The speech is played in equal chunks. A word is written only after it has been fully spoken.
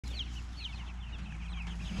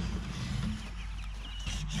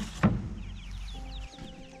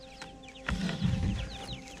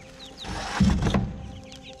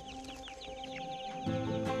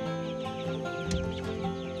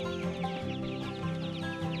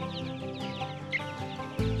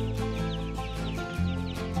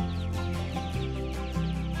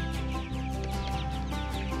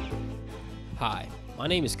Hi, my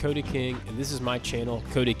name is Cody King and this is my channel,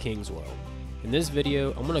 Cody King's World. In this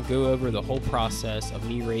video, I'm going to go over the whole process of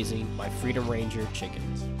me raising my Freedom Ranger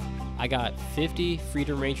chickens. I got 50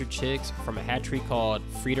 Freedom Ranger chicks from a hatchery called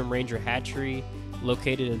Freedom Ranger Hatchery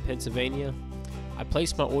located in Pennsylvania. I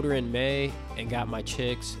placed my order in May and got my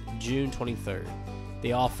chicks June 23rd.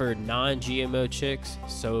 They offered non-GMO chicks,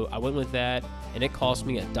 so I went with that and it cost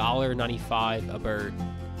me $1.95 a bird.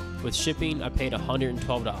 With shipping, I paid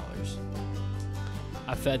 $112.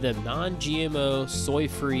 I fed them non-GMO,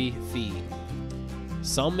 soy-free feed.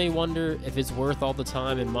 Some may wonder if it's worth all the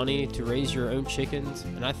time and money to raise your own chickens,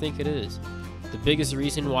 and I think it is. The biggest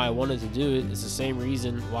reason why I wanted to do it is the same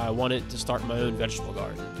reason why I wanted to start my own vegetable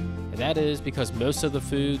garden. And that is because most of the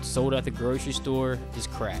food sold at the grocery store is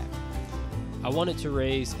crap. I wanted to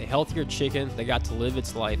raise a healthier chicken that got to live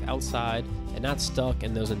its life outside and not stuck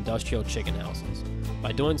in those industrial chicken houses.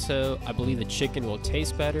 By doing so, I believe the chicken will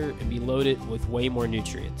taste better and be loaded with way more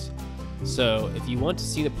nutrients. So, if you want to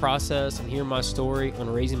see the process and hear my story on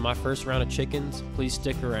raising my first round of chickens, please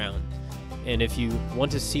stick around. And if you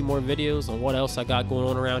want to see more videos on what else I got going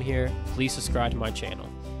on around here, please subscribe to my channel.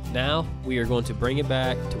 Now, we are going to bring it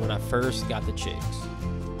back to when I first got the chicks.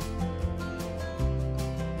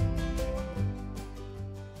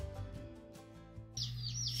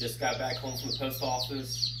 Just got back home from the post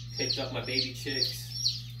office, picked up my baby chicks.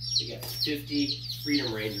 We got 50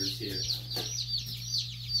 Freedom Rangers here.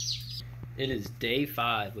 It is day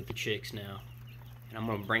 5 with the chicks now. And I'm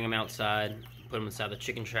gonna bring them outside, put them inside the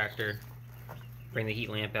chicken tractor, bring the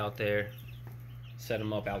heat lamp out there, set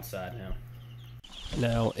them up outside now.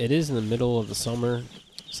 Now, it is in the middle of the summer,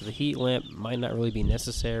 so the heat lamp might not really be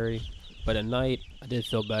necessary, but at night, I did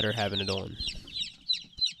feel better having it on.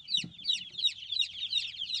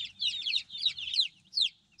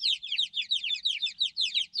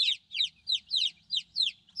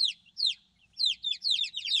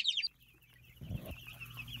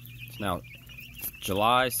 Now,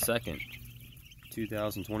 July 2nd,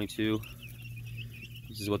 2022.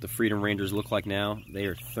 This is what the Freedom Rangers look like now. They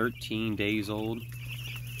are 13 days old.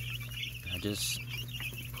 I just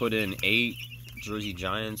put in 8 Jersey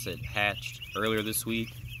Giants that hatched earlier this week.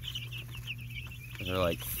 They're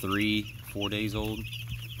like 3-4 days old.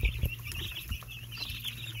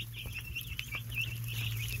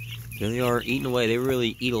 There they are eating away. They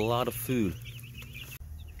really eat a lot of food.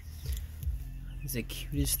 It's the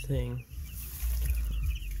cutest thing.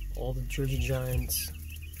 All the Jersey Giants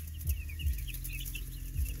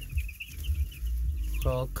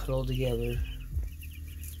are all cuddled together.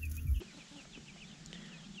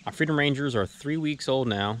 Our Freedom Rangers are 3 weeks old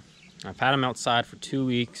now. I've had them outside for 2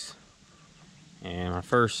 weeks. And when I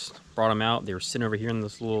first brought them out, they were sitting over here in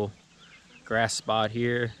this little grass spot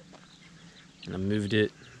here. And I moved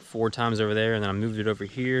it 4 times over there, and then I moved it over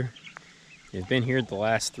here. They've been here the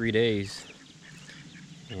last 3 days.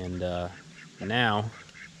 And now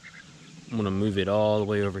I'm gonna move it all the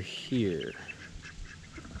way over here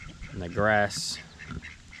in the grass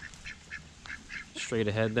straight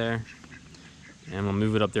ahead there, and I'm gonna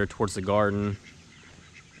move it up there towards the garden,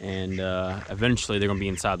 and eventually they're gonna be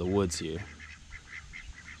inside the woods here.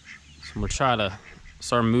 So I'm gonna try to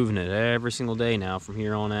start moving it every single day now from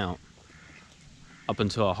here on out up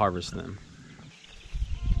until I harvest them.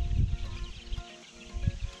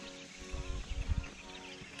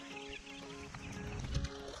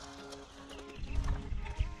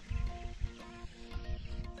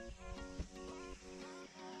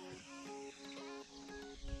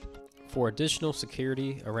 For additional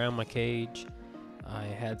security around my cage, I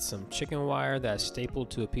had some chicken wire that I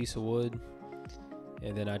stapled to a piece of wood,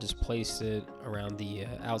 and then I just placed it around the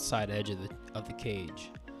outside edge of the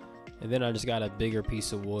cage. And then I just got a bigger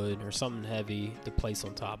piece of wood or something heavy to place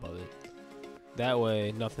on top of it. That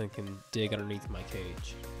way, nothing can dig underneath my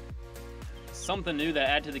cage. Something new that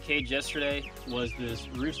I added to the cage yesterday was this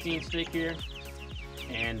roosting stick here,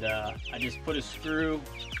 and I just put a screw.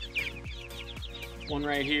 One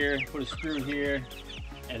right here, put a screw in here,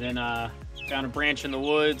 and then I found a branch in the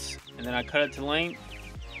woods, and then I cut it to length,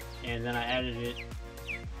 and then I added it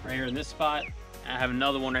right here in this spot. And I have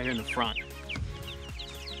another one right here in the front.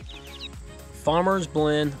 Farmers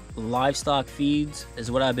Blend livestock feeds is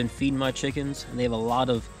what I've been feeding my chickens, and they have a lot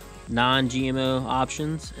of non-GMO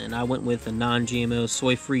options, and I went with a non-GMO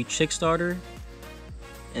soy-free chick starter.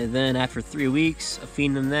 And then after 3 weeks of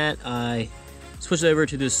feeding them that, I switched over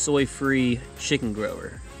to this soy-free chicken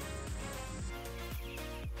grower.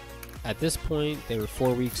 At this point, they were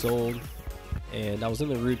 4 weeks old, and I was in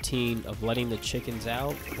the routine of letting the chickens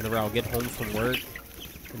out whenever I would get home from work.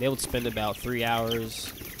 And they would spend about 3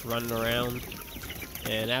 hours running around,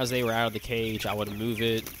 and as they were out of the cage, I would move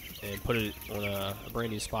it and put it on a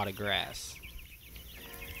brand new spot of grass.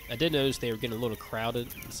 I did notice they were getting a little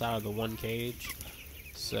crowded inside of the one cage,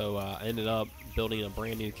 so I ended up building a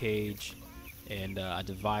brand new cage, and I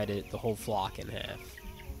divided the whole flock in half.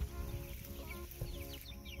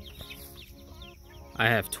 I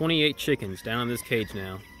have 28 chickens down in this cage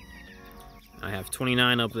now. I have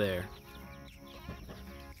 29 up there.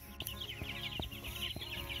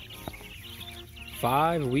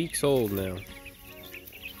 Five weeks old now.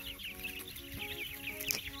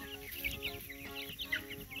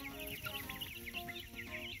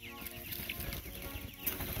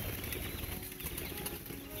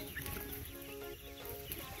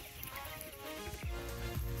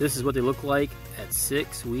 This is what they look like at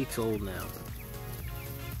 6 weeks old now.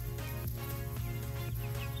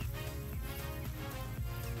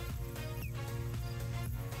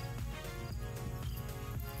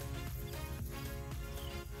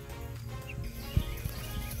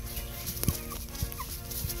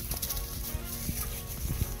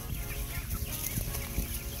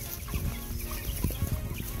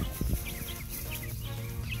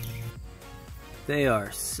 They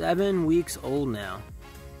are 7 weeks old now.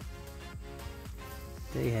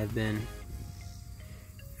 They have been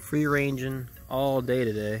free ranging all day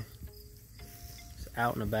today. Just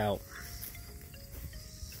out and about.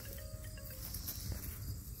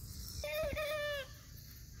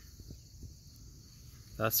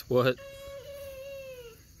 That's what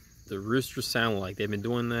the roosters sound like. They've been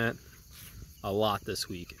doing that a lot this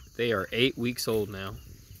week. They are 8 weeks old now.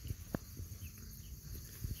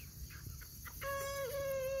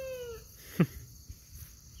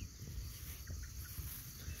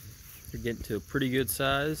 They're getting to a pretty good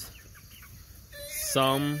size.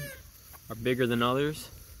 Some are bigger than others.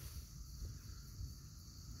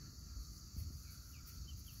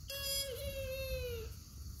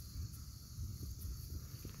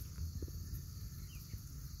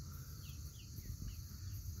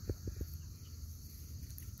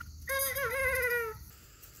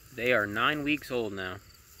 They are 9 weeks old now.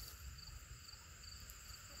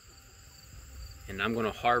 And I'm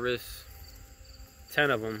gonna harvest 10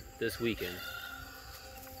 of them this weekend.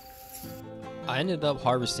 I ended up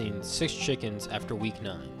harvesting 6 chickens after week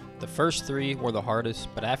 9. The first 3 were the hardest,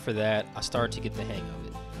 but after that I started to get the hang of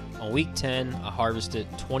it. On week 10 I harvested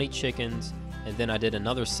 20 chickens, and then I did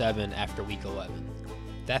another 7 after week 11.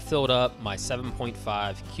 That filled up my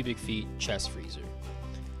 7.5 cubic feet chest freezer.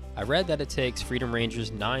 I read that it takes Freedom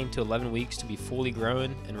Rangers 9 to 11 weeks to be fully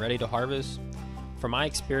grown and ready to harvest. From my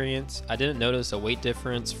experience, I didn't notice a weight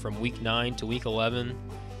difference from week 9 to week 11.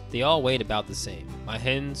 They all weighed about the same. My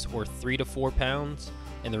hens were 3 to 4 pounds,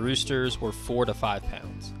 and the roosters were 4 to 5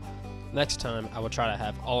 pounds. Next time, I will try to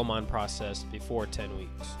have all of mine processed before 10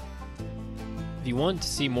 weeks. If you want to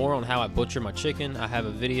see more on how I butcher my chicken, I have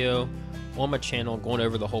a video on my channel going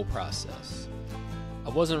over the whole process. I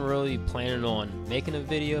wasn't really planning on making a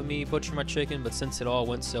video of me butchering my chicken, but since it all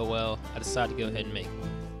went so well, I decided to go ahead and make one.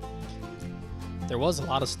 There was a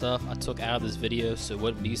lot of stuff I took out of this video so it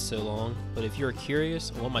wouldn't be so long, but if you're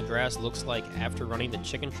curious on what my grass looks like after running the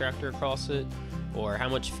chicken tractor across it, or how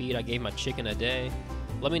much feed I gave my chicken a day,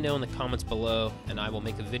 let me know in the comments below and I will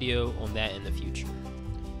make a video on that in the future.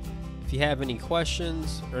 If you have any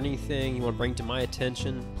questions or anything you want to bring to my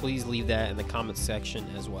attention, please leave that in the comments section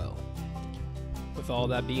as well. With all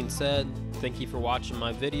that being said, thank you for watching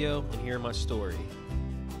my video and hearing my story.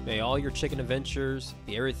 May all your chicken adventures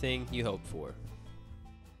be everything you hoped for.